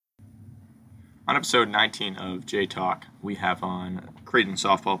On episode 19 of J Talk, we have on Creighton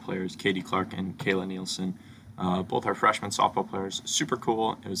softball players Katie Clark and Kayla Nielsen. Both are freshman softball players. Super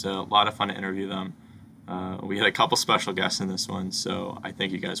cool. It was a lot of fun to interview them. We had a couple special guests in this one, so I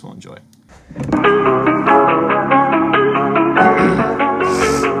think you guys will enjoy.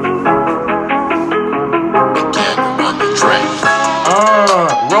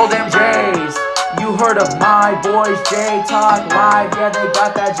 Roll them J's. You heard of my boys, J Talk Live. Yeah, they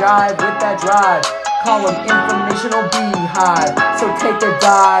got that jive with that drive. Call them informational beehive. So take a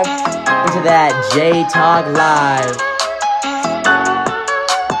dive into that J Talk Live.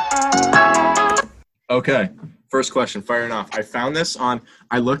 Okay, first question, firing off. I found this I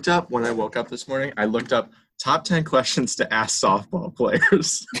looked up when I woke up this morning, I looked up top 10 questions to ask softball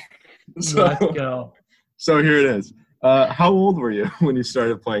players. Let's go. So here it is. How old were you when you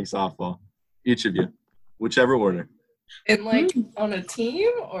started playing softball? Each of you, whichever order. And on a team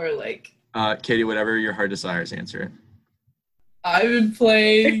or Katie, whatever your heart desires, answer it. I would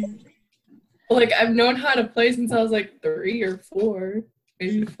play, I've known how to play since I was 3 or 4,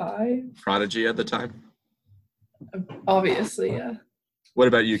 maybe 5. Prodigy at the time? Obviously, yeah. What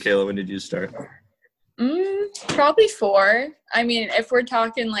about you, Kayla? When did you start? Probably 4. I mean, if we're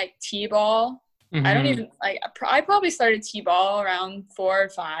talking T-ball, I don't even I probably started T-ball around 4 or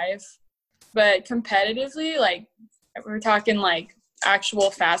 5, but competitively, we're talking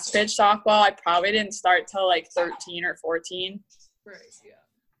actual fast pitch softball, I probably didn't start till 13 or 14. Right, yeah.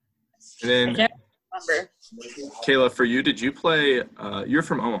 And then, I can't remember. Kayla, for you, did you play? You're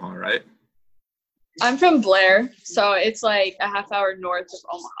from Omaha, right? I'm from Blair, so it's a half hour north of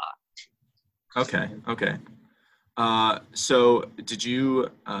Omaha. Okay. So did you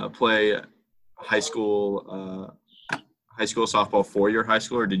play high school softball for your high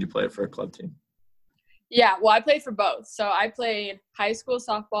school, or did you play it for a club team? Yeah, well, I played for both. So I played high school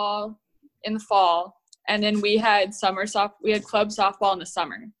softball in the fall, and then we had club softball in the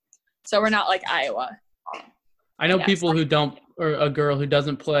summer. So we're not like Iowa. I know people who don't, or a girl who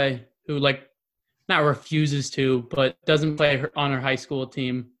doesn't play, who not refuses to, but doesn't play on her high school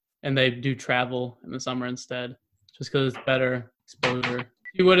team, and they do travel in the summer instead, just because it's better exposure.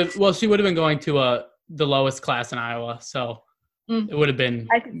 She would have been going to the lowest class in Iowa, so it would have been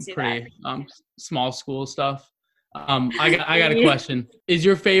pretty small school stuff. I got a question. Is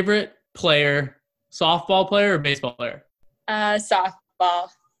your favorite player softball player or baseball player? Softball,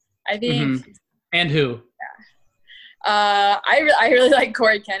 I think. And who? Yeah. I really like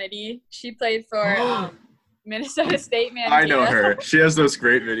Corey Kennedy. She played for Minnesota State Manatee. I know her. She has those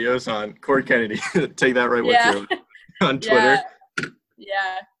great videos on Corey Kennedy. Take that right with you on Twitter.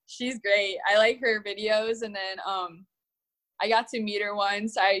 Yeah, she's great. I like her videos, and then I got to meet her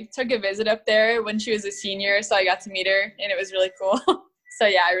once. I took a visit up there when she was a senior, so I got to meet her, and it was really cool. So,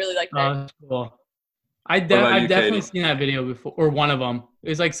 yeah, I really liked her. Oh, that's cool. I've definitely seen that video before, or one of them.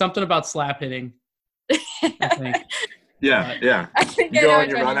 It was something about slap hitting, I think. Yeah. You go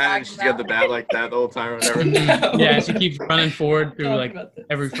and you run at it, and she's got the bat like that the whole time or whatever. Yeah, she keeps running forward through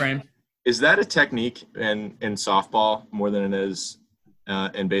every frame. Is that a technique in softball more than it is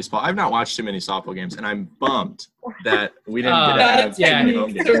in baseball? I've not watched too many softball games, and I'm bummed that we didn't get to have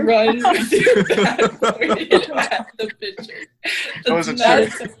home games. To run with your bat the pitcher. That was a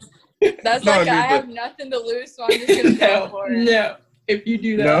trick. That's I have nothing to lose, so I'm just going to go for it. No, if you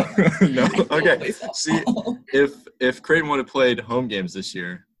do that. No. Okay. See, if Creighton would have played home games this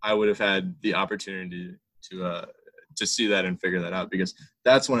year, I would have had the opportunity to see that and figure that out, because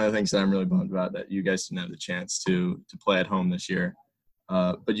that's one of the things that I'm really bummed about, that you guys didn't have the chance to play at home this year.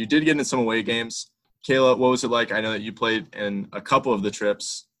 But you did get into some away games. Kayla, what was it like? I know that you played in a couple of the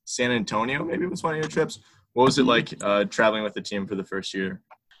trips. San Antonio maybe was one of your trips. What was it like traveling with the team for the first year?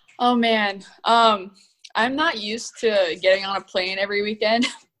 Oh, man. I'm not used to getting on a plane every weekend.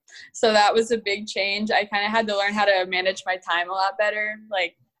 So that was a big change. I kind of had to learn how to manage my time a lot better.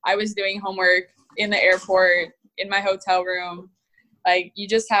 I was doing homework in the airport, in my hotel room. You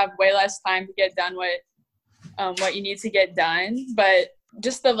just have way less time to get done what you need to get done. But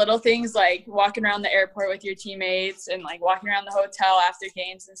just the little things walking around the airport with your teammates and walking around the hotel after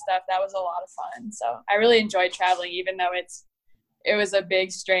games and stuff, that was a lot of fun. So I really enjoyed traveling, even though it was a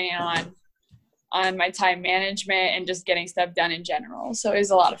big strain on my time management and just getting stuff done in general. So it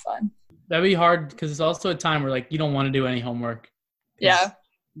was a lot of fun. That'd be hard, because it's also a time where you don't want to do any homework. Yeah.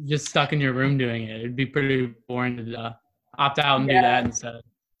 You're just stuck in your room doing it. It'd be pretty boring to opt out and do that instead.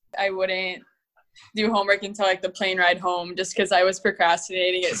 I wouldn't do homework until the plane ride home, just because I was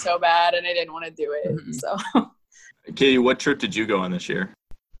procrastinating it so bad and I didn't want to do it. So, Katie, what trip did you go on this year?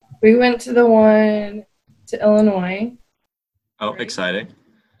 We went to the one to Illinois. Oh, exciting.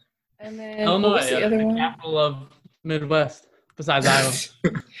 And then Illinois, what was the other the one? capital of Midwest, besides Iowa.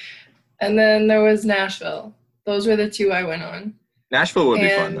 And then there was Nashville. Those were the 2 I went on. Nashville would be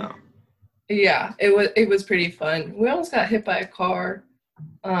fun And- though. Yeah, it was pretty fun. We almost got hit by a car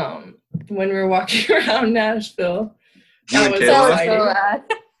when we were walking around Nashville. You That and was Kayla? That was exciting. so bad.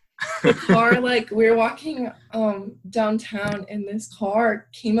 The car, like, we were walking downtown, and this car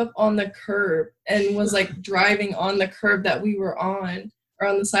came up on the curb and was like driving on the curb that we were on, or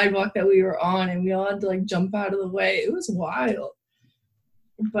on the sidewalk that we were on, and we all had to like jump out of the way. It was wild.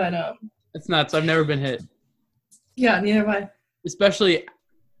 But It's nuts. I've never been hit, yeah, neither have I. especially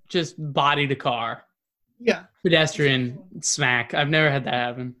just body to car, Yeah. pedestrian smack. I've never had that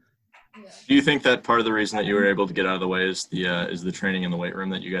happen. Do you think that part of the reason that you were able to get out of the way is the training in the weight room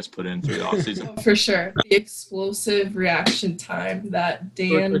that you guys put in through the off season? For sure. The explosive reaction time that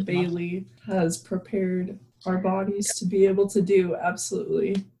Dan Bailey has prepared our bodies to be able to do.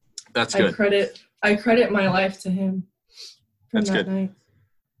 Absolutely. That's I good. credit my life to him from That's that good. night.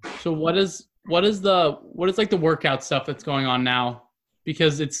 So what is like the workout stuff that's going on now?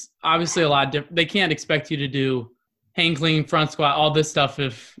 Because it's obviously a lot different. They can't expect you to do hang clean, front squat, all this stuff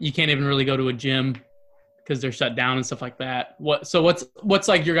if you can't even really go to a gym because they're shut down and stuff like that. What's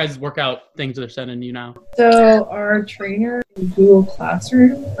like your guys' workout things they're sending you now? So our trainer Google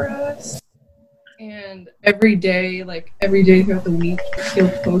Classroom for us, and every day throughout the week, he'll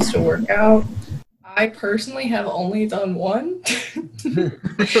post a workout. I personally have only done one.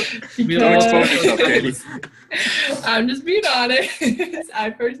 We don't Explain because- yourself, Katie. I'm just being honest. I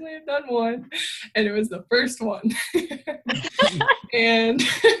personally have done one, and it was the first one. And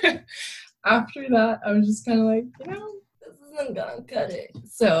after that, I was just kind of like, this isn't gonna cut it.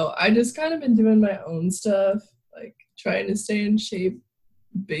 So I just kind of been doing my own stuff, like trying to stay in shape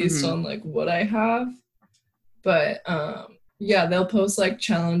based on like what I have. But yeah, they'll post like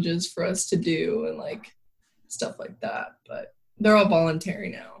challenges for us to do and like stuff like that. But they're all voluntary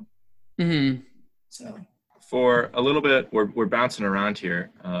now. Mm-hmm. So For a little bit, we're bouncing around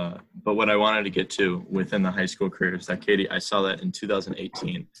here, but what I wanted to get to within the high school career is that, Katie, I saw that in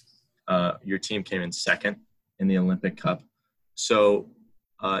 2018, your team came in second in the Olympic Cup. So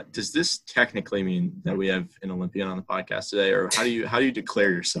does this technically mean that we have an Olympian on the podcast today, or how do you declare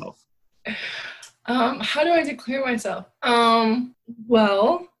yourself? how do I declare myself?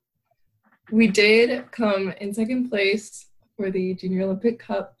 Well, we did come in second place for the Junior Olympic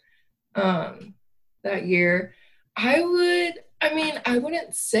Cup that year. I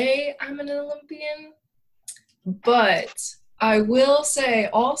wouldn't say I'm an Olympian, but I will say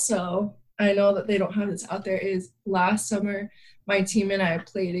also, I know that they don't have this out there, is last summer my team and I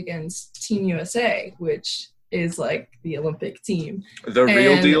played against Team USA, which is like the Olympic team. The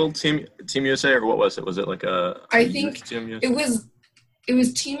real And- deal Team USA, or what was it? Was it like I think Team USA? It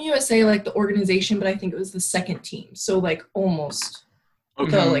was Team USA, like the organization, but I think it was the second team. So like almost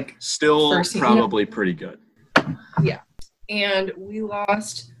Okay. the like, Still first team. probably pretty good. and we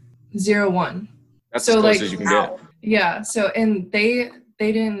lost 0-1. That's So, as close like, as you can get. Yeah. So, and they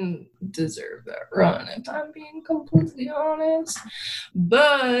didn't deserve that run, if I'm being completely honest.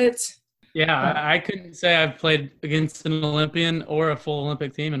 But Yeah, I couldn't say I've played against an Olympian or a full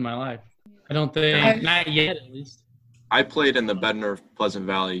Olympic team in my life. I don't think, not yet at least. I played in the Bednar Pleasant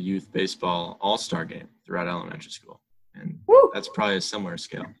Valley Youth Baseball All-Star Game throughout elementary school, and that's probably a similar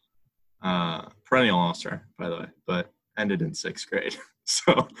scale. Perennial All-Star, by the way, but ended in 6th grade.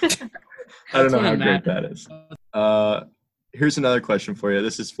 So I don't know how great that is. Here's another question for you.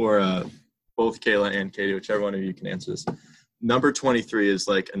 This is for both Kayla and Katie, whichever one of you can answer this. Number 23 is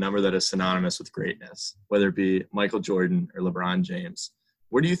like a number that is synonymous with greatness, whether it be Michael Jordan or LeBron James.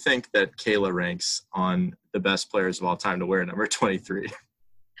 Where do you think that Kayla ranks on the best players of all time to wear number 23?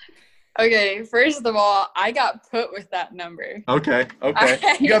 Okay, first of all, I got put with that number. Okay.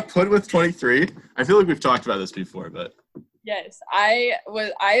 You got put with 23? I feel like we've talked about this before, but Yes, I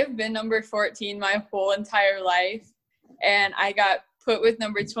have been number 14 my whole entire life, and I got put with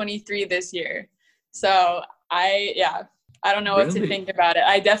number 23 this year. So I don't know what to Really? think about it.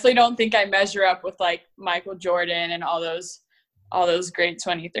 I definitely don't think I measure up with like Michael Jordan and all those great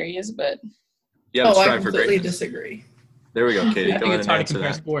 23s, but yeah, let's I strive for completely greatness. disagree. There we go, Katie. I Go think ahead it's and hard to answer compare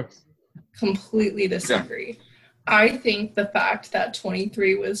that. sports. Completely disagree. I think the fact that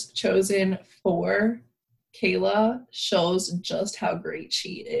 23 was chosen for Kayla shows just how great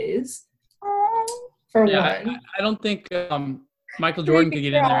she is. For Yeah, one. I don't think Michael Jordan could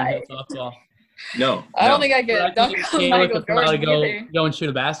get in there and hit a softball. No. I don't no. think I But I could dunk think on Kayla Michael could probably Jordan either. go and shoot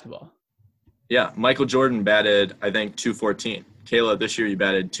a basketball. Yeah, Michael Jordan batted, I think, 214. Kayla, this year you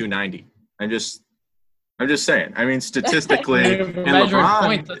batted 290. I'm just saying. I mean, statistically, If we're and measuring LeBron,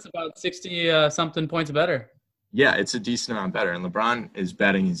 points, that's about 60 something points better. yeah, it's a decent amount better. And LeBron is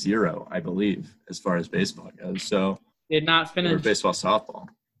batting 0, I believe, as far as baseball goes. So, Did not or finish. baseball, softball.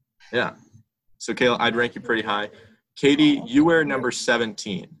 Yeah. So, Kayla, I'd rank you pretty high. Katie, you wear number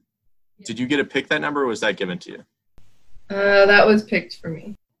 17. Did you get to pick that number, or was that given to you? That was picked for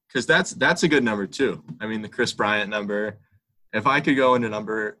me. Because that's a good number, too. I mean, the Chris Bryant number. If I could go into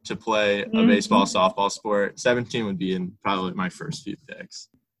number to play a baseball, softball sport, 17 would be in probably my first few picks.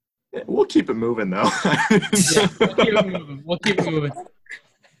 Yeah, we'll keep it moving, though. We'll keep it moving.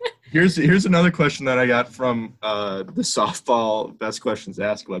 Here's another question that I got from the softball Best Questions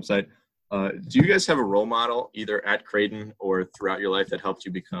Asked website. Do you guys have a role model either at Creighton or throughout your life that helped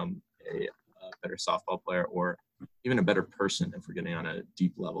you become a better softball player or even a better person if we're getting on a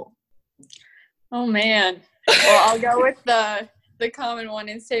deep level? Oh, man. Well, I'll go with the common one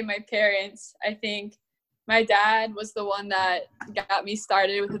and say my parents. I think my dad was the one that got me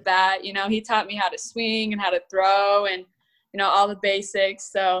started with the bat. You know, he taught me how to swing and how to throw and, you know, all the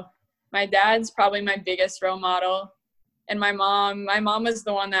basics. So my dad's probably my biggest role model. And my mom was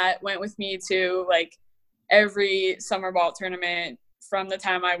the one that went with me to, like, every summer ball tournament from the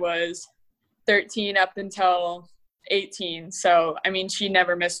time I was 13 up until 18. So, I mean, she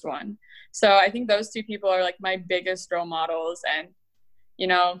never missed one. So I think those two people are, like, my biggest role models. And, you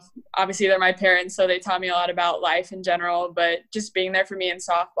know, obviously they're my parents, so they taught me a lot about life in general. But just being there for me in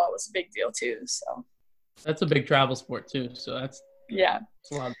softball was a big deal too. So That's a big travel sport too. So that's a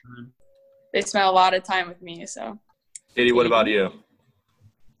lot of time. They spent a lot of time with me. So, Katie, what about you?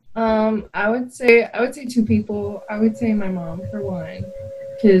 I would say two people. I would say my mom for one,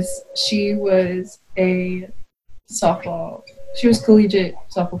 because she was a collegiate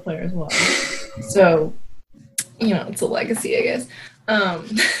softball player as well. So, you know, it's a legacy, I guess.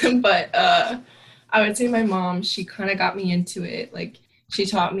 But I would say my mom, she kind of got me into it. Like, she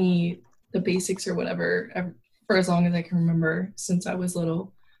taught me the basics or whatever for as long as I can remember since I was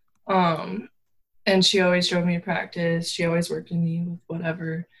little. And she always drove me to practice. She always worked with me with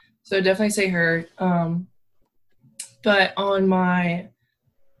whatever. So I'd definitely say her. But on my,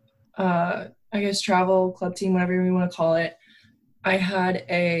 I guess, travel club team, whatever we want to call it, I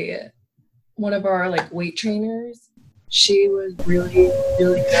had one of our, like, weight trainers. She was really,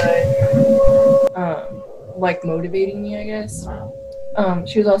 really good, like, motivating me, I guess.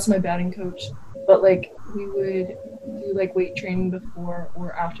 She was also my batting coach. But, like, we would do, like, weight training before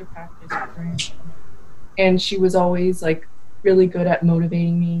or after practice. And she was always, like, really good at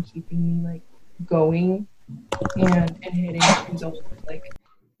motivating me, keeping me, like, going and hitting. She was always, like,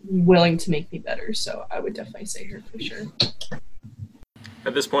 willing to make me better. So I would definitely say her for sure.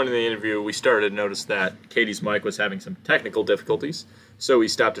 At this point in the interview, we started to notice that Katie's mic was having some technical difficulties, so we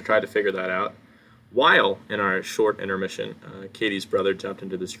stopped to try to figure that out. While in our short intermission, Katie's brother jumped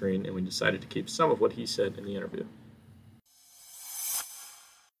into the screen, and we decided to keep some of what he said in the interview.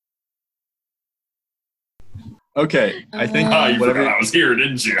 Okay, I think you forgot I was here,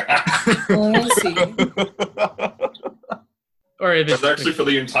 didn't you? Let me see. Or if It's actually for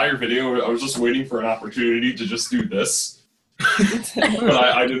the entire video. I was just waiting for an opportunity to just do this. But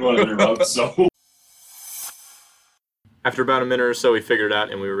I didn't want to interrupt, so. After about a minute or so, we figured it out,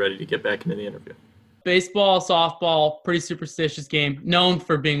 and we were ready to get back into the interview. baseball, softball, pretty superstitious game. Known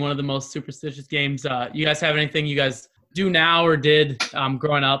for being one of the most superstitious games. You guys have anything you guys do now or did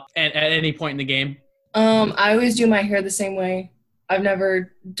growing up at any point in the game? I always do my hair the same way. I've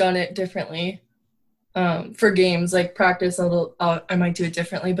never done it differently. For games, like practice, I might do it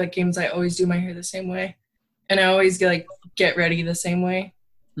differently, but games, I always do my hair the same way. And I always get ready the same way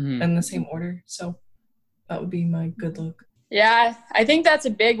in the same order. So that would be my good look. Yeah, I think that's a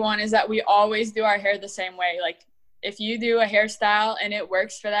big one, is that we always do our hair the same way. Like, if you do a hairstyle and it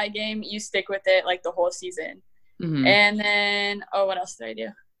works for that game, you stick with it like the whole season. And then, what else did I do?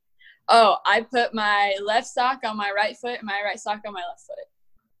 I put my left sock on my right foot and my right sock on my left foot.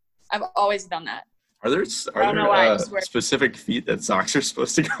 I've always done that. Are there specific feet that socks are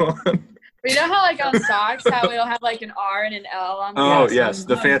supposed to go on? But you know how, like, on socks, how it'll have, like, an R and an L on the Oh, yes,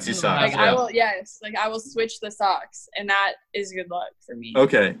 the fancy socks. Like, I will switch the socks, and that is good luck for me.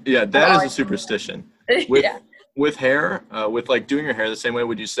 Okay, yeah, that is a superstition. Yeah. With hair, with, like, doing your hair the same way,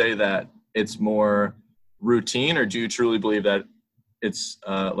 would you say that it's more routine, or do you truly believe that it's,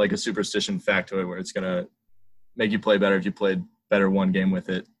 like, a superstition factoid where it's going to make you play better if you played better one game with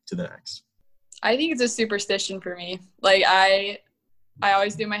it to the next? I think it's a superstition for me. Like, I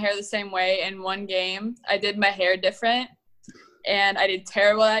always do my hair the same way. In one game, I did my hair different, and I did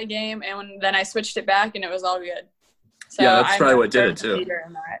terrible that game, and then I switched it back, and it was all good. So yeah, that's probably what did it, too.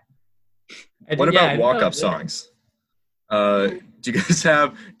 What about I walk-up know. songs? Do you guys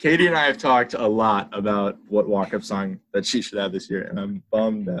have? Katie and I have talked a lot about what walk-up song that she should have this year, and I'm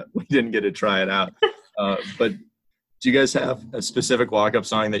bummed that we didn't get to try it out. But do you guys have a specific walk-up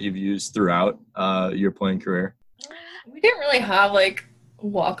song that you've used throughout your playing career? We didn't really have like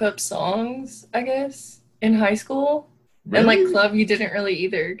walk-up songs, I guess, in high school. And like club, you didn't really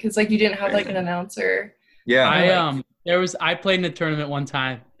either, because like you didn't have like an announcer. Yeah. I played in a tournament one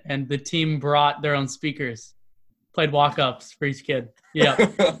time, and the team brought their own speakers, played walk-ups for each kid. Yeah.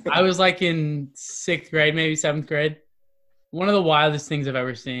 I was like in 6th grade, maybe 7th grade. One of the wildest things I've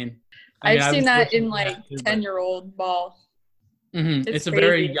ever seen. I've seen that in like 10-year-old ball. Mm-hmm. It's a crazy.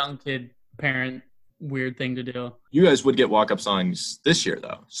 very young kid parent weird thing to do. You guys would get walk-up songs this year,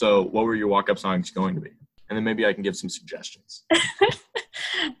 though. So what were your walk-up songs going to be? And then maybe I can give some suggestions.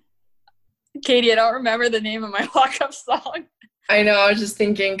 Katie, I don't remember the name of my walk-up song. I know, I was just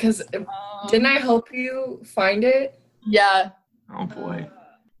thinking, because didn't I help you find it? Yeah. Oh, boy.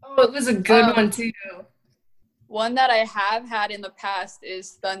 Oh, it was a good one, too. One that I have had in the past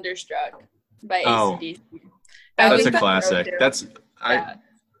is Thunderstruck by Oh. AC/DC. That's a think classic. that's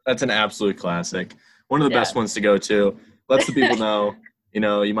That's an absolute classic. One of the best ones to go to. Lets the people know,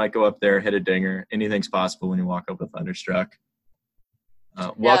 you might go up there, hit a dinger. Anything's possible when you walk up with Thunderstruck.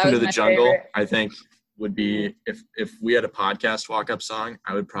 Welcome to the my Jungle, favorite. I think, would be, if we had a podcast walk-up song,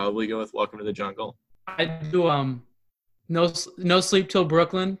 I would probably go with Welcome to the Jungle. I do no Sleep Till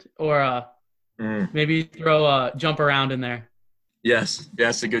Brooklyn, or maybe throw Jump Around in there. Yes,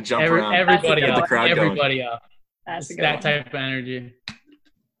 a good jump around. Everybody Get up. the crowd going. Everybody up. That's a It's good that one. type of energy.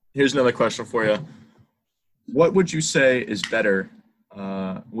 Here's another question for you. What would you say is better?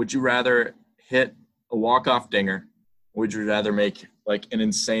 Would you rather hit a walk-off dinger, or would you rather make like an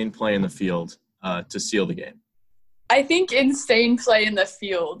insane play in the field to seal the game? I think insane play in the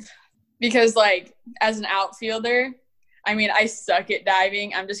field, because like as an outfielder, I mean, I suck at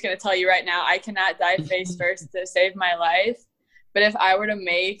diving. I'm just going to tell you right now, I cannot dive face first to save my life. But if I were to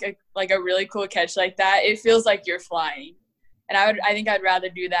make a really cool catch like that, it feels like you're flying. And I think I'd rather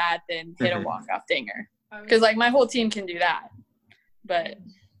do that than hit a walk-off dinger. Because like my whole team can do that. But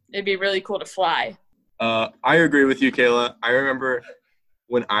it'd be really cool to fly. I agree with you, Kayla. I remember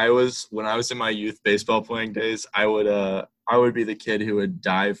when I was in my youth baseball playing days, I would be the kid who would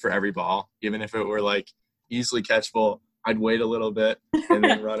dive for every ball, even if it were like easily catchable. I'd wait a little bit and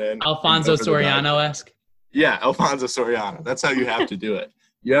then run in. Alfonso Soriano-esque. Yeah, Alfonso Soriano. That's how you have to do it.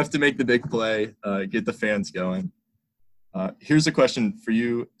 You have to make the big play, get the fans going. Here's a question for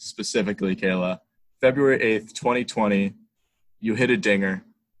you specifically, Kayla. February 8th, 2020, you hit a dinger,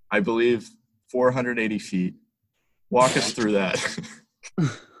 I believe 480 feet. Walk us through that.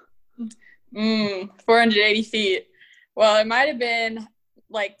 480 feet. Well, it might have been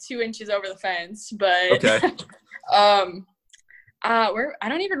like 2 inches over the fence, but Okay. I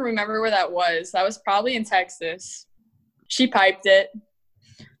don't even remember where that was. That was probably in Texas. She piped it.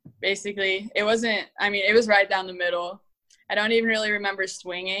 Basically, it was right down the middle. I don't even really remember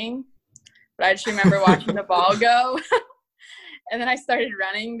swinging, but I just remember watching the ball go. And then I started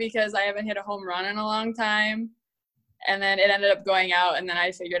running because I haven't hit a home run in a long time. And then it ended up going out, and then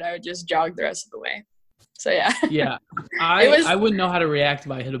I figured I would just jog the rest of the way. So, yeah. Yeah. I wouldn't know how to react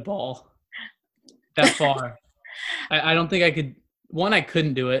if I hit a ball that far. I don't think I could. One, I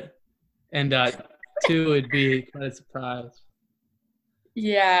couldn't do it. And 2, it'd be quite a surprise.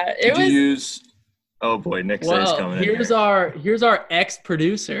 Yeah. Did you use – oh, boy, Nick Say's coming in. Here's our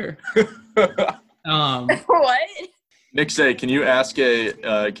ex-producer. What? Nick Say, can you ask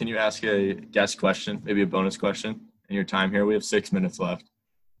a guest question, maybe a bonus question in your time here? We have 6 minutes left.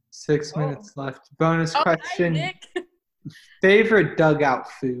 6 minutes left. Bonus question. Nice, Nick. Favorite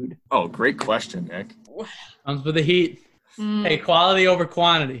dugout food? Oh, great question, Nick. Comes with the heat. Hey, quality over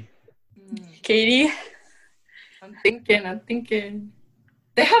quantity. Katie? I'm thinking.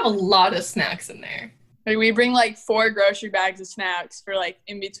 They have a lot of snacks in there. Like, we bring like 4 grocery bags of snacks for like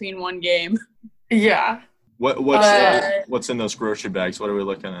in between one game. Yeah. What's in those grocery bags? What are we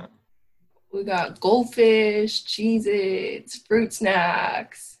looking at? We got goldfish, Cheez-Its, fruit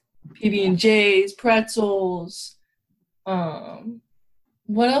snacks, PB&Js, pretzels.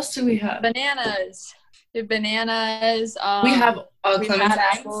 What else do we have? Bananas. We have bananas. We have we've had clementines.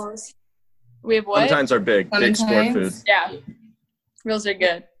 apples. We have what? Clementines are big sport Clementines? food. Yeah. Those are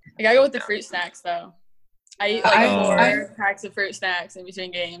good. I gotta go with the fruit snacks though. I eat like I- 4 packs of fruit snacks in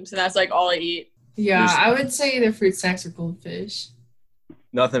between games, and that's like all I eat. Yeah, There's- I would say either fruit snacks or goldfish.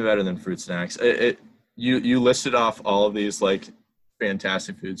 Nothing better than fruit snacks. You listed off all of these like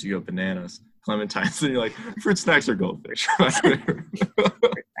fantastic foods. You go bananas, clementines, and you're like fruit snacks or goldfish.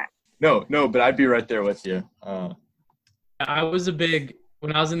 No, but I'd be right there with you. I was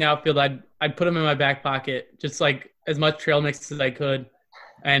when I was in the outfield, I'd put them in my back pocket, just like as much trail mix as I could,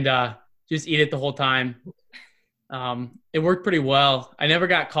 and just eat it the whole time. It worked pretty well. I never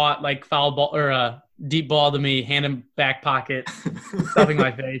got caught like foul ball or deep ball to me, hand in back pocket, stuffing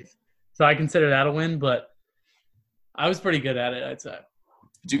my face. So I consider that a win, but I was pretty good at it, I'd say.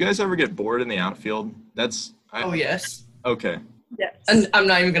 Did you guys ever get bored in the outfield? Oh, yes. Okay. Yes. And I'm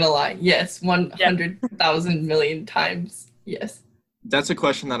not even going to lie. Yes. 100,000 million times. Yes. That's a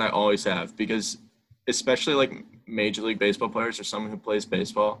question that I always have because especially like Major League Baseball players or someone who plays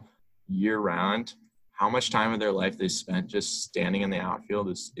baseball year round, how much time of their life they spent just standing in the outfield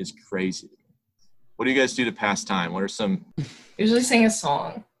is crazy. What do you guys do to pass time? What are some? Usually sing a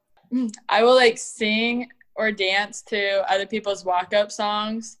song. I will like sing or dance to other people's walk-up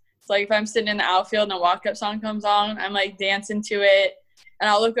songs. So like if I'm sitting in the outfield and a walk-up song comes on, I'm like dancing to it. And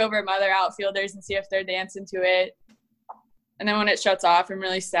I'll look over at my other outfielders and see if they're dancing to it. And then when it shuts off, I'm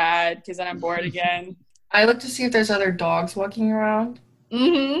really sad because then I'm bored again. I look to see if there's other dogs walking around.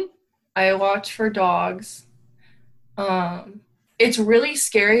 Mm-hmm. I watch for dogs. It's really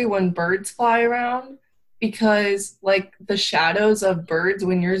scary when birds fly around because, like, the shadows of birds,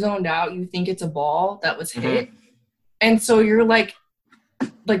 when you're zoned out, you think it's a ball that was hit. Mm-hmm. And so you're, like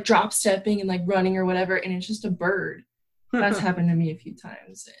drop stepping and, like, running or whatever, and it's just a bird. That's happened to me a few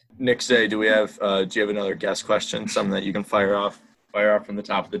times. Nick Zay, do you have another guest question, something that you can fire off from the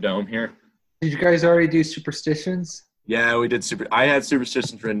top of the dome here? Did you guys already do superstitions? Yeah, we did I had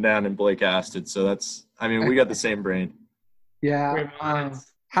superstitions written down and Blake asked it, so we got the same brain. Yeah.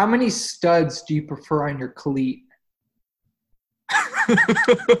 How many studs do you prefer on your cleat?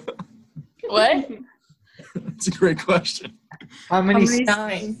 What? That's a great question. How many?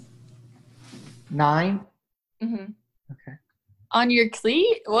 9. 9? Mm-hmm. Okay. On your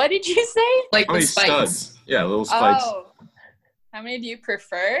cleat? What did you say? Like how many spikes. Studs? Yeah, little spikes. Oh. How many do you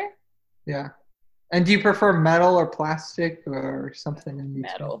prefer? Yeah. And do you prefer metal or plastic or something in between?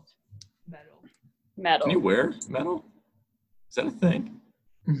 Metal. Can you wear metal? Is that a thing?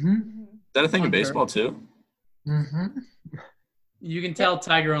 Mm-hmm. Is that a thing in baseball too? Mm-hmm. You can tell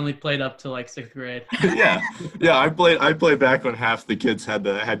Tiger only played up to like 6th grade. yeah. I played back when half the kids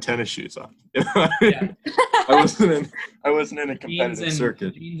had tennis shoes on. You know what I mean? I wasn't in a competitive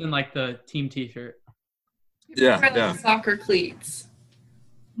circuit. Jeans and like the team T-shirt. Yeah. Soccer cleats.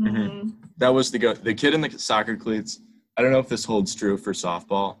 Mm-hmm. That was the kid in the soccer cleats. I don't know if this holds true for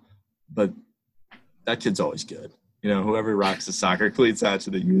softball, but that kid's always good. You know, whoever rocks the soccer cleats out to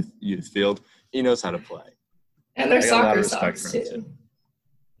the youth field, he knows how to play. And their soccer socks too.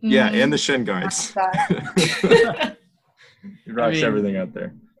 Yeah, and the shin guards. He rocks everything out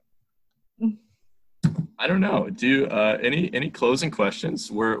there. I don't know. Do you, any closing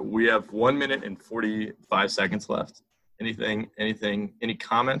questions? We have 1 minute and 45 seconds left. Any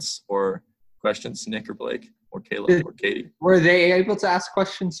comments or questions, Nick or Blake or Kayla or Katie? Were they able to ask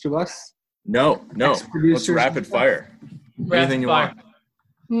questions to us? No. Let's rapid fire. Anything you want.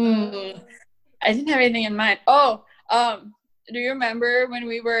 I didn't have anything in mind. Oh, do you remember when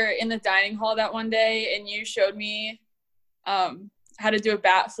we were in the dining hall that one day and you showed me how to do a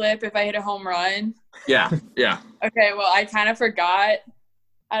bat flip if I hit a home run? Yeah. Okay, well, I kind of forgot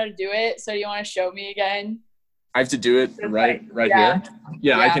how to do it, so you want to show me again? I have to do it right here?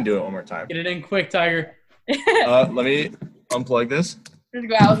 Yeah, I can do it one more time. Get it in quick, Tiger. Let me unplug this. Just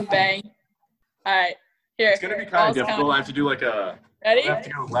go out with a bang. All right, here. It's going to be kind of difficult. I have to do like a – Ready? I have to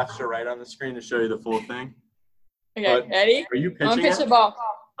go left or right on the screen to show you the full thing. Okay, ready? Are you pitching I'm going to pitch the ball.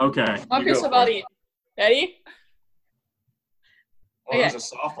 Okay. I'm going to pitch the ball to you. Ready? Well, there's a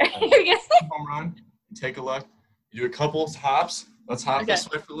softball home run. You take a look. You do a couple hops. Let's hop this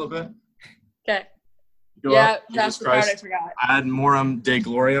way for a little bit. Okay. Yeah, that's the part I forgot. Ad Morum De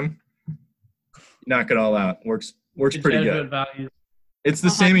Gloriam. Knock it all out. Works pretty good. It's the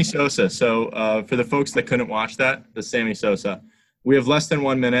Sammy Sosa. So for the folks that couldn't watch that, the Sammy Sosa. We have less than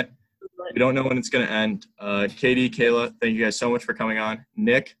 1 minute. We don't know when it's going to end. Katie, Kayla, thank you guys so much for coming on.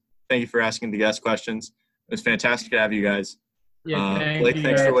 Nick, thank you for asking the guest questions. It was fantastic to have you guys. Yeah, Blake,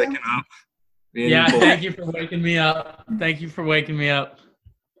 thanks for waking up. Thank you for waking me up.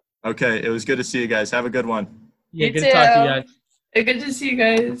 Okay, it was good to see you guys. Have a good one. Yeah, good to talk to you guys. Good to see you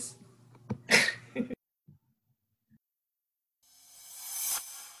guys.